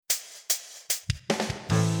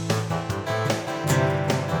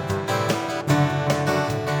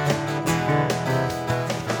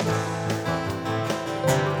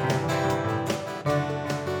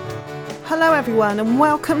everyone, and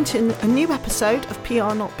welcome to a new episode of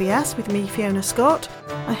PR Not BS with me, Fiona Scott.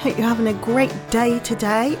 I hope you're having a great day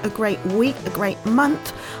today, a great week, a great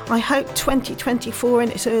month. I hope 2024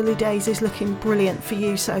 in its early days is looking brilliant for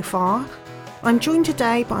you so far. I'm joined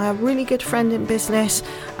today by a really good friend in business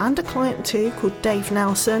and a client too called Dave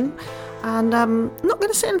Nelson. And I'm not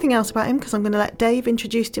going to say anything else about him because I'm going to let Dave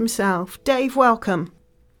introduce himself. Dave, welcome.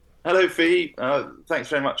 Hello, Fee. Thanks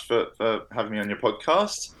very much for having me on your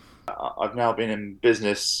podcast. I've now been in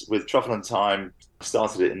business with Truffle and Thyme.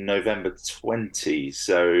 Started it in November 20,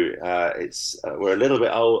 so we're a little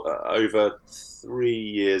bit over 3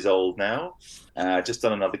 years old now. Just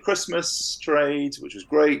done another Christmas trade, which was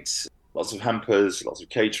great. Lots of hampers, lots of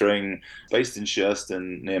catering. Based in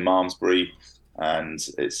Shurston near Malmesbury, and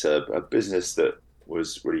it's a business that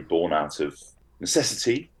was really born out of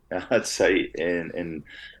necessity. I'd say in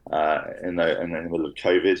the middle of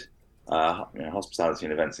COVID. Hospitality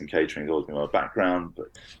and events and catering has always been my background, but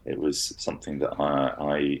it was something that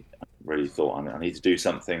I really thought I need to do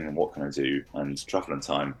something, and what can I do? And Truffle and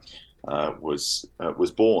Thyme was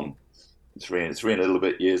born. Three and a little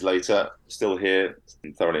bit years later, still here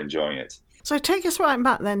and thoroughly enjoying it. So take us right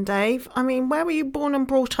back then, Dave. I mean, where were you born and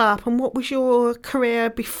brought up, and what was your career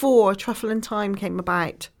before Truffle and Thyme came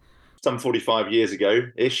about? Some 45 years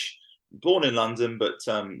ago-ish. Born in London, but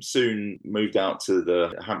soon moved out to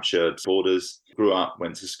the Hampshire borders. Grew up,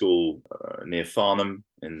 went to school near Farnham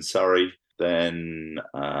in Surrey. Then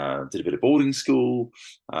did a bit of boarding school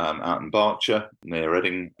out in Berkshire near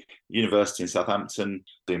Reading. University in Southampton,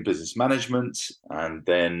 doing business management, and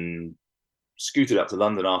then scooted up to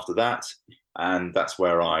London after that. And that's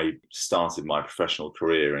where I started my professional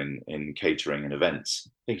career in catering and events.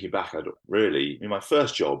 Thinking back, my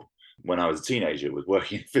first job when I was a teenager was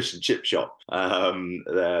working in a fish and chip shop, then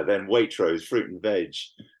Waitrose, fruit and veg.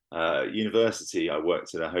 University, I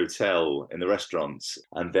worked in a hotel in the restaurants,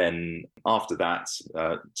 and then after that,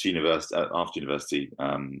 after university,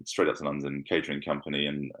 straight up to London, catering company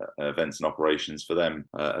and events and operations for them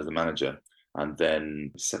as a manager. And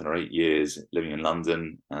then 7 or 8 years living in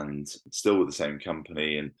London and still with the same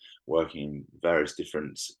company and working in various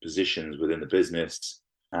different positions within the business.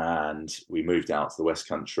 And we moved out to the West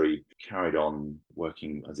Country, carried on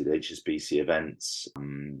working. I did HSBC events.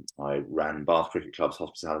 I ran Bath Cricket Club's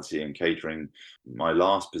hospitality and catering. My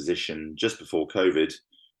last position just before COVID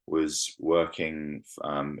was working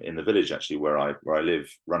in the village, actually, where I live,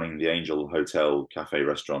 running the Angel Hotel, Cafe,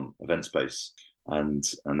 Restaurant, event space. And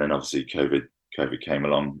then obviously COVID came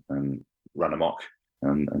along and ran amok,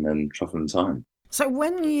 and then Truffle and Thyme. So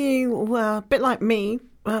when you were a bit like me,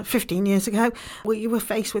 15 years ago, where you were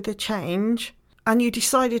faced with a change and you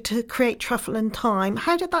decided to create Truffle and Thyme,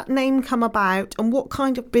 how did that name come about, and what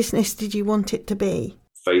kind of business did you want it to be?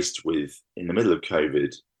 Faced with, in the middle of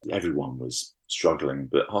COVID, everyone was struggling,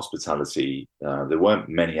 but hospitality, there weren't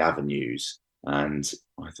many avenues. And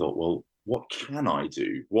I thought, well, what can I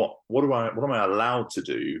do? What am I allowed to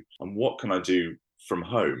do? And what can I do from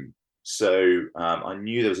home? So I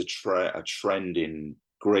knew there was a trend in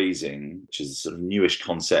grazing, which is a sort of newish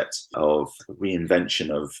concept of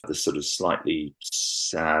reinvention of the sort of slightly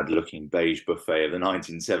sad-looking beige buffet of the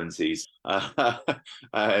 1970s,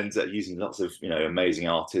 and using lots of amazing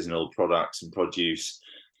artisanal products and produce.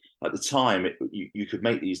 At the time, you could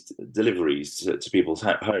make these deliveries to people's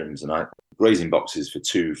homes, and grazing boxes for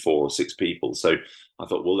 2, 4, 6 people. So I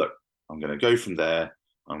thought, well, look, I'm going to go from there.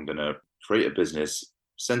 I'm going to create a business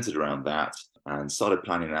centered around that, and started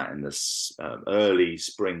planning that in this early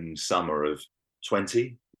spring, summer of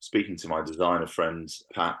 20, speaking to my designer friend,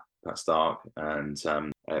 Pat Stark. And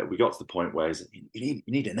we got to the point where he said, you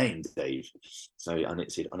need a name, Dave. So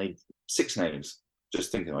I need 6 names.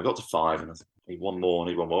 Just thinking, I got to 5, and I said, I need one more.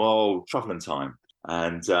 Oh, Truffle and Thyme.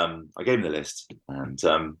 And I gave him the list, and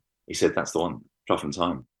he said, that's the one, Truffle and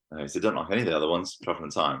Thyme. He said, don't like any of the other ones, Truffle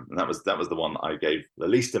and Thyme. And that was the one I gave the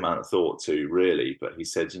least amount of thought to, really. But he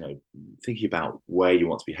said, thinking about where you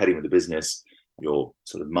want to be heading with the business, your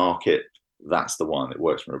sort of market, that's the one. It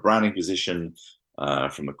works from a branding position,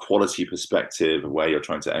 from a quality perspective, where you're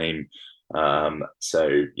trying to aim.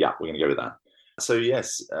 So, yeah, we're going to go with that. So,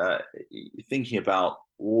 yes, thinking about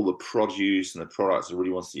all the produce and the products, I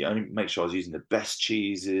really wanted to only make sure I was using the best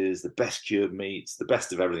cheeses, the best cured meats, the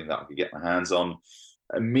best of everything that I could get my hands on.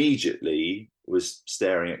 Immediately was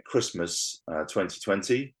staring at Christmas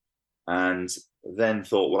 2020, and then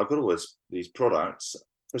thought, well, I've got all these products,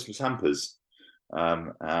 Christmas hampers,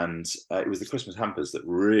 and it was the Christmas hampers that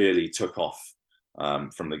really took off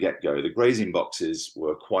from the get-go. The grazing boxes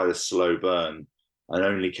were quite a slow burn and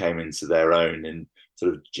only came into their own in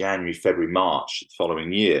sort of January, February, March the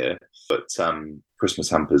following year. But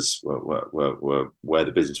Christmas hampers were where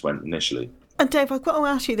the business went initially. And Dave, I've got to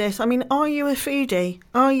ask you this. I mean, are you a foodie?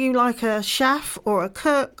 Are you like a chef or a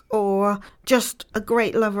cook or just a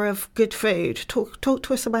great lover of good food? Talk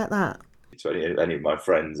to us about that. To any of my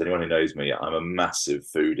friends, anyone who knows me, I'm a massive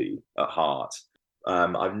foodie at heart.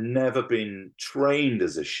 I've never been trained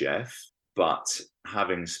as a chef, but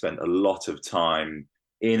having spent a lot of time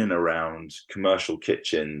in and around commercial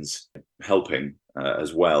kitchens, helping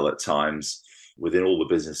as well at times within all the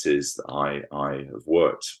businesses that I have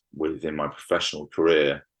worked with in my professional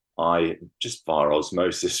career, I just via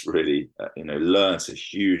osmosis really, learnt a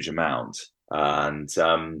huge amount and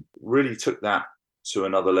really took that to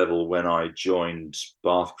another level when I joined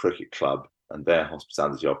Bath Cricket Club and their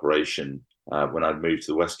hospitality operation when I'd moved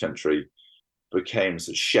to the West Country, became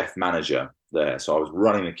sort of chef manager there. So I was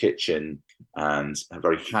running the kitchen and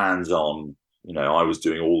very hands-on. I was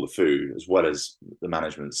doing all the food as well as the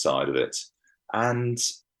management side of it. And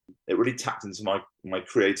it really tapped into my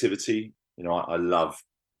creativity. I love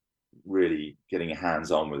really getting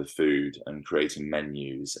hands-on with the food and creating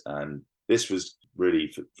menus. And this was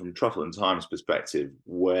really, from Truffle and Time's perspective,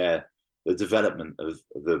 where the development of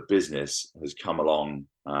the business has come along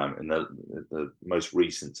in the most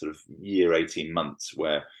recent sort of year, 18 months,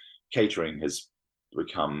 where catering has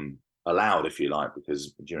become allowed, if you like,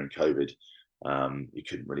 because during COVID, you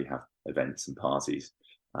couldn't really have events and parties.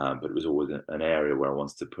 But it was always an area where I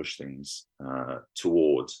wanted to push things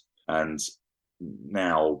towards, and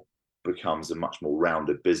now becomes a much more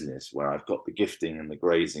rounded business where I've got the gifting and the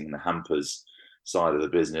grazing and the hampers side of the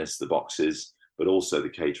business, the boxes, but also the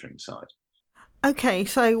catering side. Okay,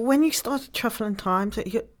 so when you started Truffle and Times,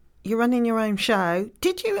 you're running your own show.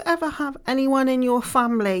 Did you ever have anyone in your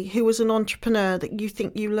family who was an entrepreneur that you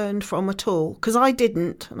think you learned from at all? Because I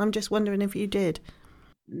didn't, and I'm just wondering if you did.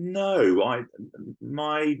 No,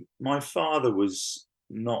 my father was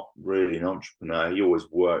not really an entrepreneur. He always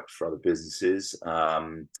worked for other businesses.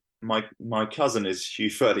 My cousin is Hugh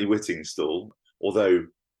Furley-Whittingstall, although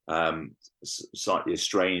slightly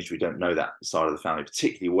estranged. We don't know that side of the family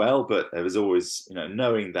particularly well, but there was always,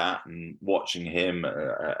 knowing that and watching him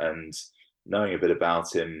and knowing a bit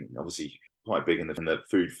about him. Obviously, quite big in the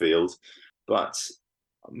food field, but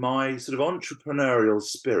my sort of entrepreneurial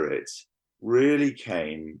spirit really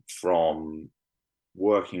came from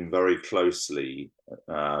working very closely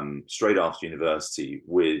straight after university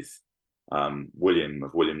with William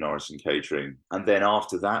of William Norris and Catering. And then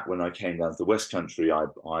after that, when I came down to the West Country,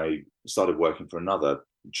 I started working for another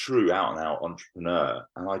true out and out entrepreneur.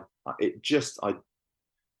 And I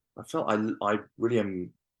felt I really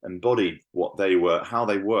embodied what they were, how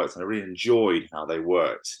they worked, and I really enjoyed how they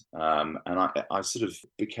worked. And I sort of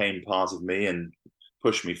became part of me and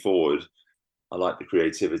pushed me forward. I like the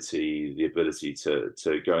creativity, the ability to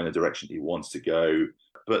go in the direction he wants to go.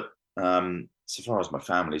 But so far as my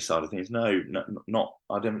family side of things, no, not.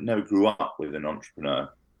 I never grew up with an entrepreneur.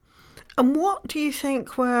 And what do you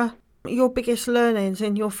think were your biggest learnings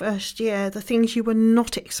in your first year? The things you were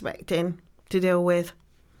not expecting to deal with?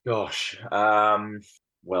 Gosh,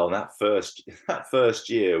 well, that first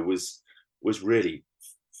year was really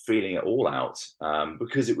feeling it all out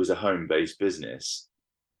because it was a home-based business.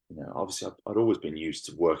 Obviously, I'd always been used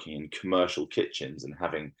to working in commercial kitchens and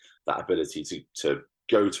having that ability to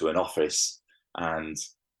go to an office and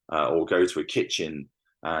or go to a kitchen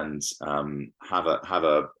and have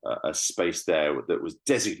a space there that was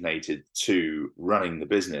designated to running the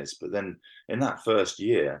business. But then in that first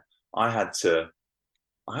year, I had to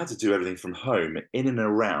do everything from home, in and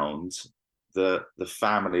around the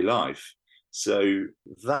family life. So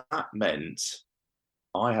that meant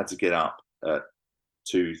I had to get up at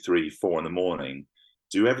 2, 3, 4 in the morning,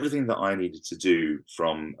 do everything that I needed to do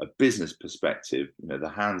from a business perspective, the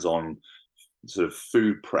hands-on sort of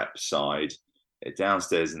food prep side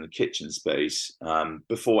downstairs in the kitchen space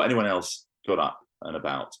before anyone else got up and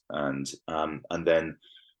about, and then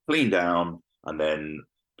clean down and then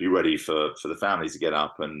be ready for the family to get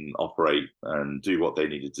up and operate and do what they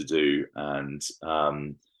needed to do. And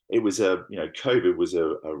it was COVID was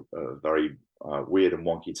a very weird and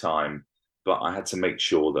wonky time, but I had to make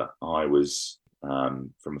sure that I was,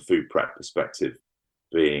 from a food prep perspective,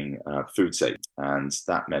 being food safe, and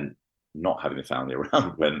that meant not having the family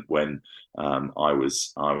around when I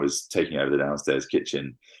was taking over the downstairs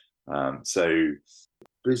kitchen. So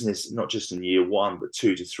business, not just in year 1, but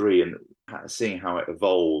 2 to 3, and seeing how it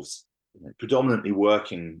evolves. Predominantly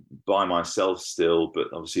working by myself still, but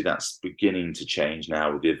obviously that's beginning to change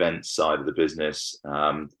now with the events side of the business.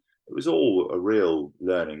 It was all a real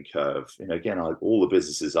learning curve. Again, all the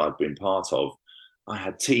businesses I've been part of, I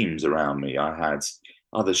had teams around me. I had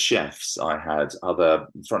other chefs, I had other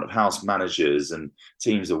front of house managers and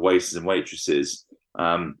teams of waiters and waitresses.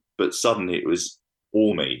 But suddenly it was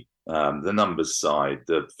all me. The numbers side,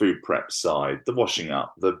 the food prep side, the washing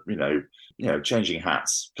up, the changing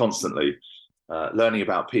hats constantly, learning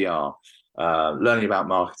about PR, learning about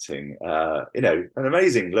marketing. An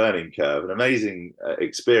amazing learning curve, an amazing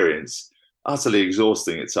experience. Utterly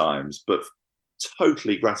exhausting at times, but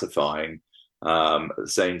totally gratifying at the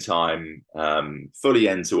same time. Fully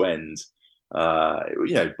end to end.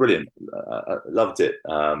 Brilliant. Loved it,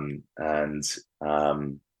 and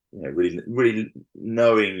really, really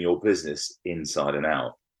knowing your business inside and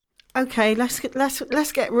out. Okay, let's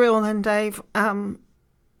get real then, Dave.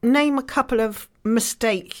 Name a couple of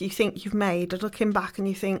mistakes you think you've made, looking back, and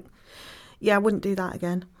you think, yeah, I wouldn't do that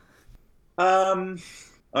again.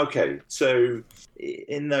 Okay, so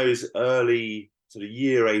in those early sort of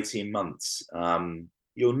year 18 months,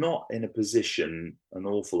 you're not in a position an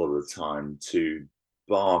awful lot of the time to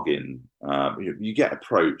bargain. You get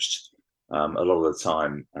approached a lot of the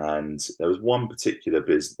time, and there was one particular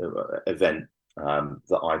event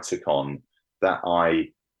that I took on that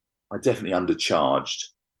I definitely undercharged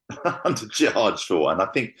undercharged for. And I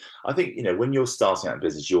think when you're starting out in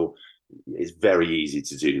business, it's very easy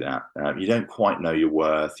to do that. You don't quite know your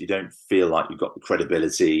worth. You don't feel like you've got the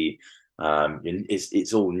credibility.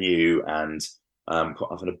 It's all new, and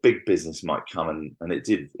quite often a big business might come, and it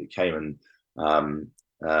did. It came and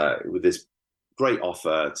with this great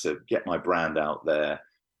offer to get my brand out there,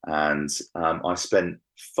 and I spent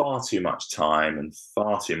far too much time and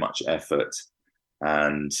far too much effort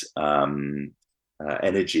and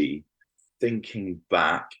energy. Thinking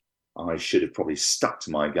back, I should have probably stuck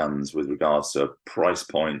to my guns with regards to price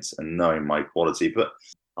points and knowing my quality. But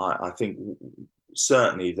I think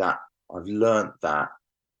certainly that I've learned that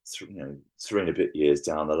three and a bit years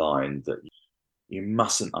down the line, that you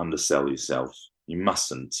mustn't undersell yourself. You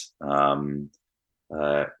mustn't.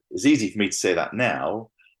 It's easy for me to say that now,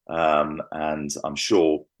 and I'm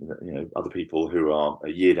sure other people who are a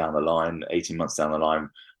year down the line, 18 months down the line,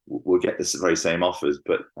 will get the very same offers.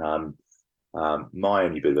 But my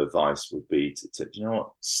only bit of advice would be to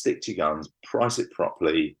stick to your guns, price it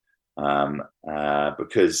properly,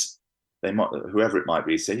 because they might, whoever it might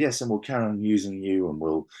be, say yes, and we'll carry on using you, and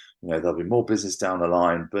we'll, there'll be more business down the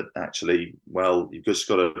line. But actually, well, you've just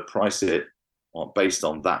got to price it based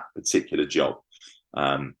on that particular job.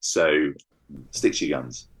 So stick to your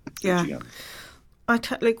guns. I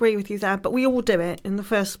totally agree with you there, but we all do it in the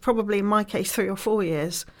first, probably in my case, 3 or 4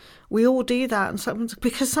 years. We all do that, and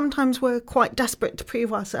because sometimes we're quite desperate to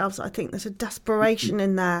prove ourselves. I think there's a desperation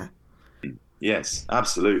in there. Yes,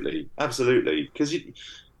 absolutely, because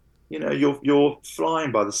you're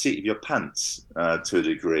flying by the seat of your pants to a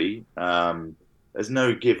degree. There's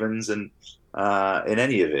no givens and in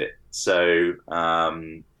any of it. So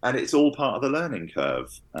and it's all part of the learning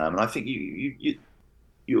curve. And I think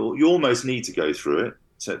you almost need to go through it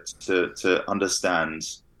to understand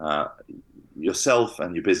yourself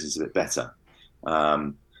and your business a bit better.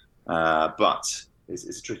 But it's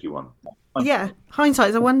a tricky one. Yeah,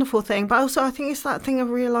 hindsight is a wonderful thing, but also I think it's that thing of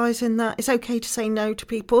realising that it's okay to say no to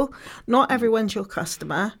people. Not everyone's your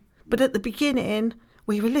customer, but at the beginning,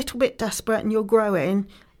 where you're a little bit desperate and you're growing,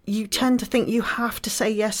 you tend to think you have to say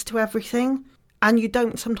yes to everything, and you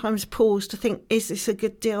don't sometimes pause to think, is this a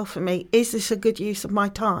good deal for me? Is this a good use of my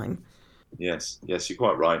time? Yes, you're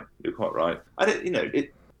quite right. And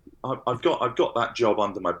I've got that job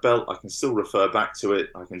under my belt. I can still refer back to it.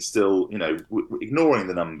 I can still, ignoring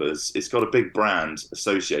the numbers, it's got a big brand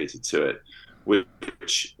associated to it,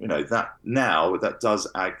 which that does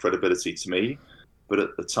add credibility to me. But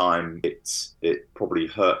at the time, it probably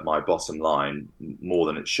hurt my bottom line more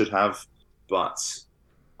than it should have. But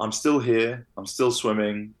I'm still here. I'm still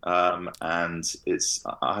swimming, and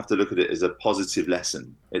I have to look at it as a positive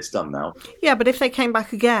lesson. It's done now. Yeah, but if they came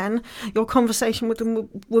back again, your conversation with them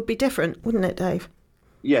would be different, wouldn't it, Dave?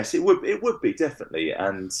 Yes, it would. It would be, definitely.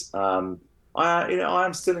 And I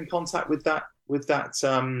am still in contact with that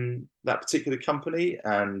particular company,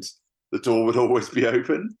 and the door would always be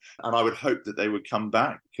open. And I would hope that they would come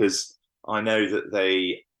back, because I know that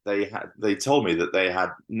they told me that they had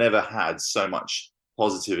never had so much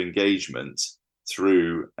positive engagement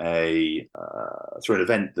through an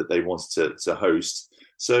event that they wanted to host.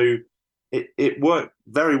 So it worked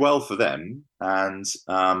very well for them, and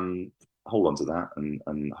hold on to that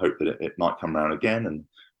and hope that it might come around again and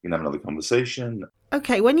we can have another conversation.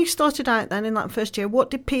 Okay, when you started out then in that first year, what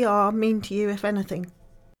did PR mean to you, if anything?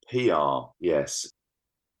 PR, yes.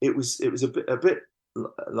 It was a bit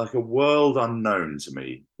like a world unknown to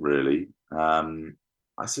me, really.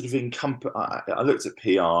 I sort of I looked at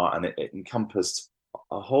PR, and it encompassed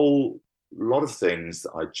a whole lot of things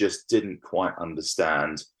that I just didn't quite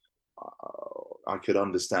understand. I could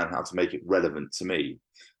understand how to make it relevant to me.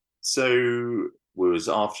 So was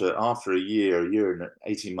after a year and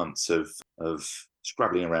 18 months of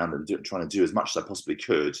scrabbling around and trying to do as much as I possibly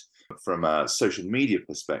could from a social media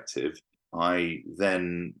perspective. I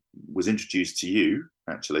then was introduced to you,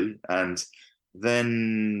 actually, and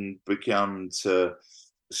then began to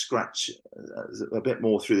scratch a bit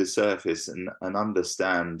more through the surface and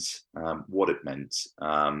understand what it meant.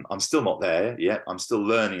 I'm still not there yet. I'm still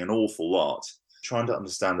learning an awful lot, trying to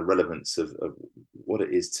understand the relevance of what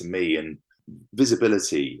it is to me, and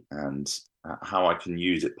visibility, and how I can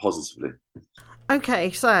use it positively.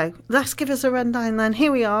 Okay, so let's give us a rundown then.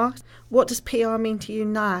 Here we are. What does PR mean to you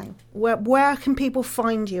now? Where can people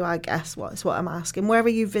find you, I guess, is what I'm asking. Where are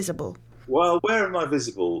you visible? Well, where am I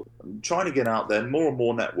visible? I'm trying to get out there. More and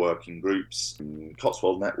more networking groups,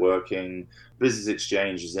 Cotswold networking, Business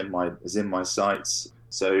Exchange is in my sights.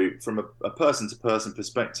 So from a person-to-person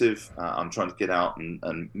perspective, I'm trying to get out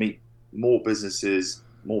and meet more businesses,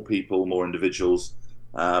 more people, more individuals.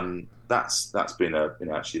 That's been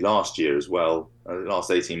actually last year as well. The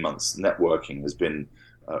last 18 months, networking has been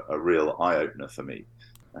a real eye opener for me,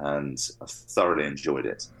 and I've thoroughly enjoyed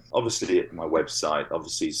it. Obviously, my website,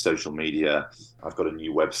 obviously social media. I've got a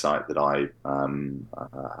new website that I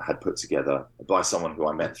had put together by someone who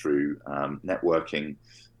I met through networking.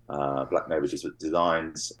 Black Nova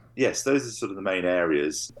Designs. Yes, those are sort of the main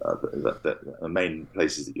areas, the main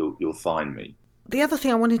places that you'll find me. The other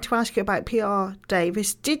thing I wanted to ask you about PR, Dave,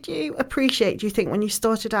 is do you think, when you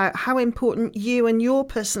started out, how important you and your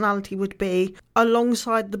personality would be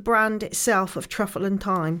alongside the brand itself of Truffle and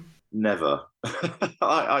Thyme? Never.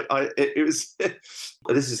 It was.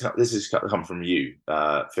 This has come from you,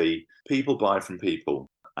 Fee. People buy from people,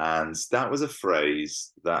 and that was a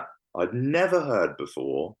phrase that I'd never heard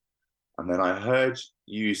before. And then I heard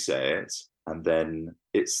you say it, and then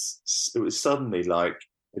it was suddenly like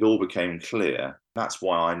it all became clear. That's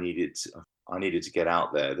why I needed to get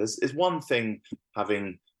out there. There's one thing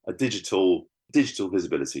having a digital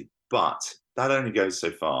visibility, but that only goes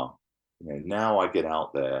so far. Now I get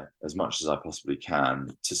out there as much as I possibly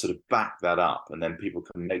can to sort of back that up, and then people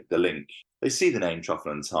can make the link. They see the name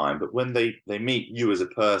Truffle and Thyme, but when they meet you as a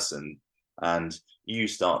person, and you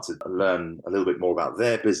start to learn a little bit more about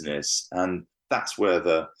their business, and that's where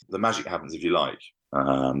the magic happens, if you like.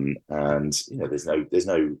 And there's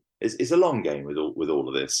no. It's a long game with all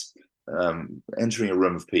of this. Entering a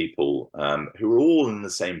room of people who are all in the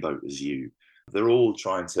same boat as you. They're all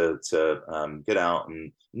trying to get out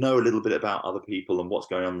and know a little bit about other people and what's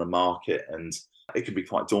going on in the market, and it can be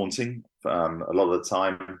quite daunting a lot of the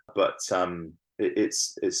time. But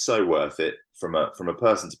it's so worth it from a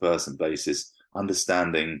person-to-person basis,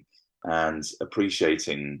 understanding and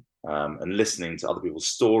appreciating and listening to other people's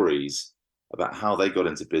stories about how they got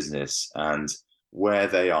into business and where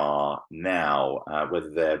they are now, whether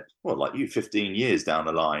they're, like you, 15 years down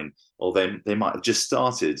the line, or they might have just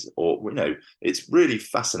started, or, it's really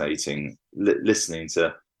fascinating listening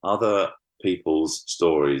to other people's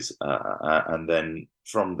stories. And then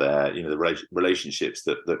from there, the relationships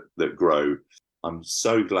that grow. I'm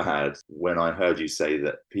so glad when I heard you say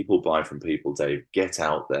that people buy from people, Dave. Get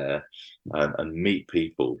out there and meet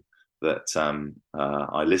people. That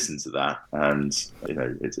I listened to that, and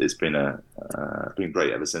it's been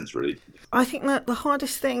great ever since, really. I think that the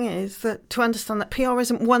hardest thing is that to understand that PR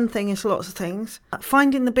isn't one thing; it's lots of things.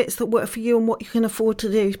 Finding the bits that work for you and what you can afford to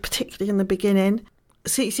do, particularly in the beginning.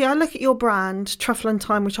 See, I look at your brand, Truffle and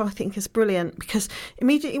Thyme, which I think is brilliant, because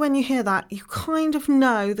immediately when you hear that, you kind of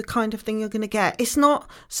know the kind of thing you're going to get. It's not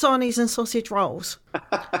sarnies and sausage rolls.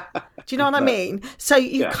 Do you know what I mean? So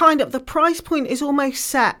the price point is almost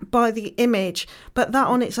set by the image, but that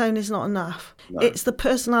on its own is not enough. No. It's the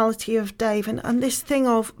personality of Dave and this thing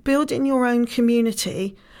of building your own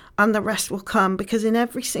community, and the rest will come, because in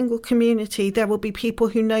every single community there will be people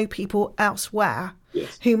who know people elsewhere.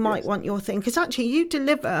 Yes, who might want your thing. Because actually you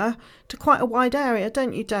deliver to quite a wide area,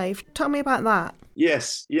 don't you, Dave? Tell me about that.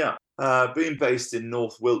 Yes, yeah. Being based in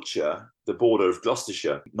North Wiltshire, the border of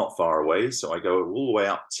Gloucestershire, not far away. So I go all the way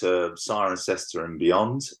up to Cirencester and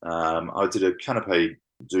beyond. I did a canapé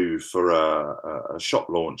do for a shop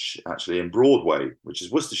launch actually in Broadway, which is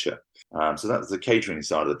Worcestershire. So that's the catering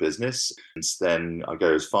side of the business. And then I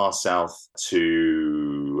go as far south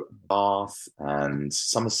to Bath and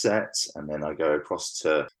Somerset, and then I go across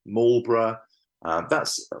to Marlborough.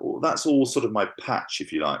 That's all sort of my patch,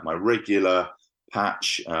 if you like, my regular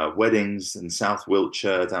patch. Weddings in South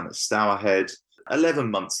Wiltshire, down at Stourhead, 11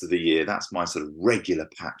 months of the year, that's my sort of regular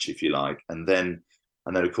patch, if you like. And then,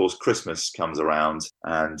 of course, Christmas comes around,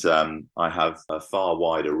 and I have a far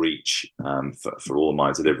wider reach for all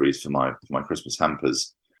my deliveries for my Christmas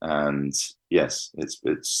hampers. And yes,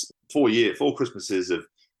 it's 4 Christmases of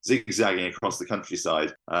zigzagging across the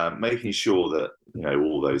countryside, making sure that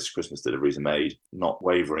all those Christmas deliveries are made, not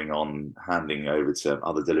wavering on handing over to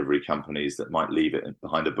other delivery companies that might leave it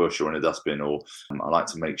behind a bush or in a dustbin. Or I like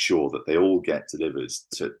to make sure that they all get delivered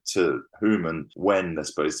to whom and when they're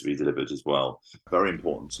supposed to be delivered as well. Very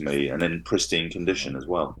important to me, and in pristine condition as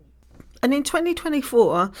well. And in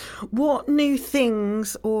 2024, what new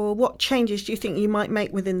things or what changes do you think you might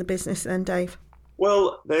make within the business then, Dave?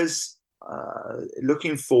 Well, there's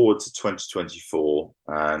looking forward to 2024,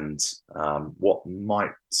 and what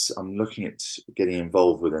I'm looking at getting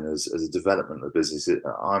involved within as a development of the business.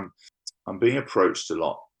 I'm being approached a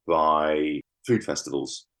lot by food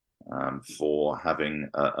festivals for having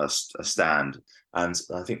a stand, and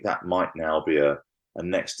I think that might now be a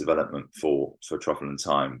next development for Truffle and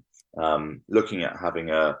Thyme. Looking at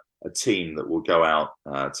having a team that will go out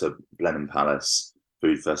to Blenheim Palace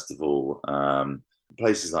Food Festival,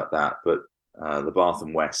 places like that, but the Bath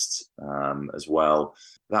and West as well.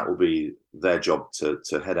 That will be their job to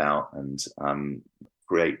head out and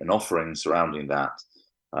create an offering surrounding that,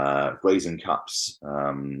 grazing cups,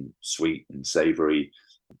 sweet and savoury,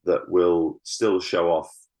 that will still show off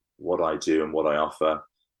what I do and what I offer,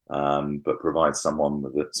 but provide someone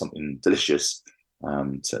with something delicious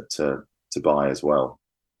to buy as well.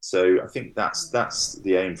 So I think that's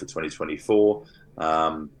the aim for 2024.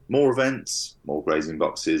 More events, more grazing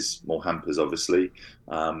boxes, more hampers, obviously.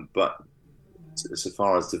 But so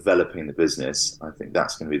far as developing the business, I think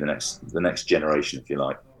that's going to be the next generation, if you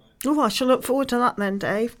like. Oh, I shall look forward to that then,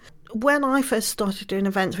 Dave. When I first started doing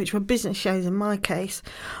events, which were business shows in my case,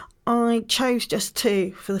 I chose just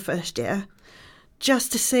 2 for the first year,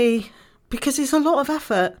 just to see, because it's a lot of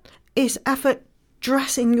effort. It's effort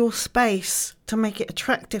dressing your space to make it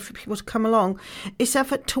attractive for people to come along. It's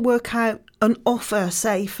effort to work out an offer,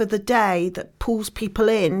 say, for the day that pulls people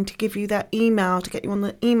in to give you their email, to get you on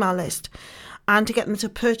the email list, and to get them to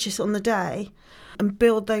purchase on the day and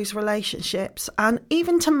build those relationships, and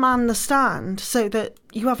even to man the stand so that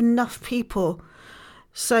you have enough people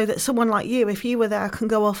so that someone like you, if you were there, can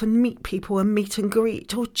go off and meet people and meet and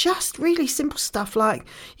greet, or just really simple stuff like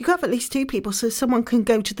you could have at least 2 people so someone can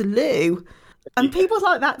go to the loo. And people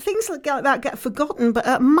like that, things like that get forgotten. But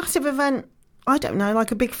at a massive event, I don't know,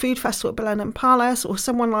 like a big food festival at Blenheim Palace or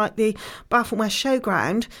someone like the Bath and West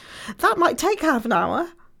Showground, that might take half an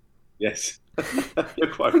hour. Yes,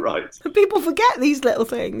 you're quite right. People forget these little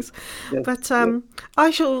things. Yes. But I'm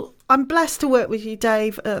blessed to work with you,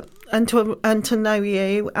 Dave, and to know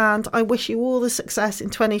you. And I wish you all the success in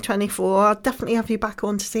 2024. I'll definitely have you back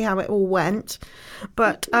on to see how it all went.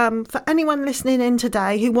 But for anyone listening in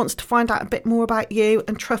today who wants to find out a bit more about you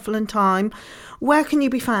and Truffle and Thyme, where can you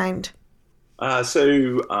be found?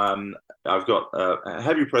 I've got a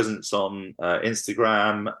heavy presence on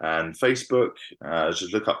Instagram and Facebook.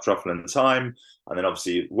 Just look up Truffle and Thyme, and then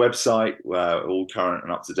obviously website, all current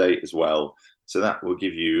and up to date as well. So that will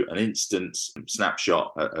give you an instant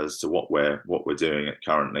snapshot as to what we're doing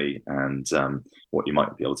currently, and what you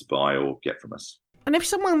might be able to buy or get from us. And if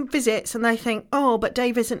someone visits and they think, oh, but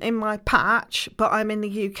Dave isn't in my patch, but I'm in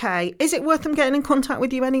the UK, is it worth them getting in contact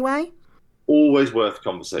with you anyway? Always worth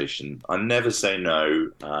conversation. I never say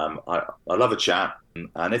no. I love a chat,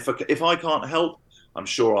 and if I can't help, I'm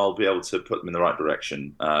sure I'll be able to put them in the right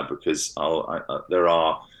direction, because there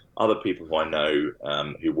are other people who I know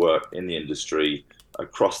who work in the industry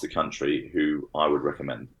across the country who I would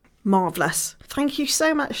recommend. Marvellous. Thank you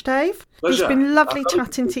so much, Dave. Pleasure. It's been lovely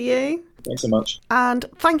chatting to you. Thanks so much. And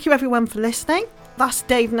thank you everyone for listening. That's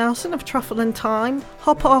Dave Nelson of Truffle and Thyme.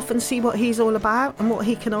 Hop off and see what he's all about and what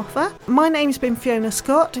he can offer. My name's been Fiona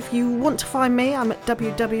Scott. If you want to find me, I'm at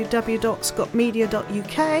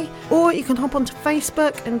www.scottmedia.uk, or you can hop onto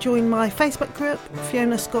Facebook and join my Facebook group,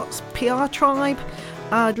 Fiona Scott's PR Tribe.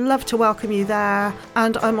 I'd love to welcome you there.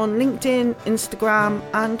 And I'm on LinkedIn, Instagram,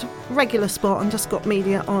 and regular spot under Scott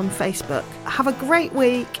Media on Facebook. Have a great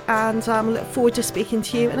week, and I look forward to speaking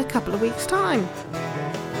to you in a couple of weeks' time.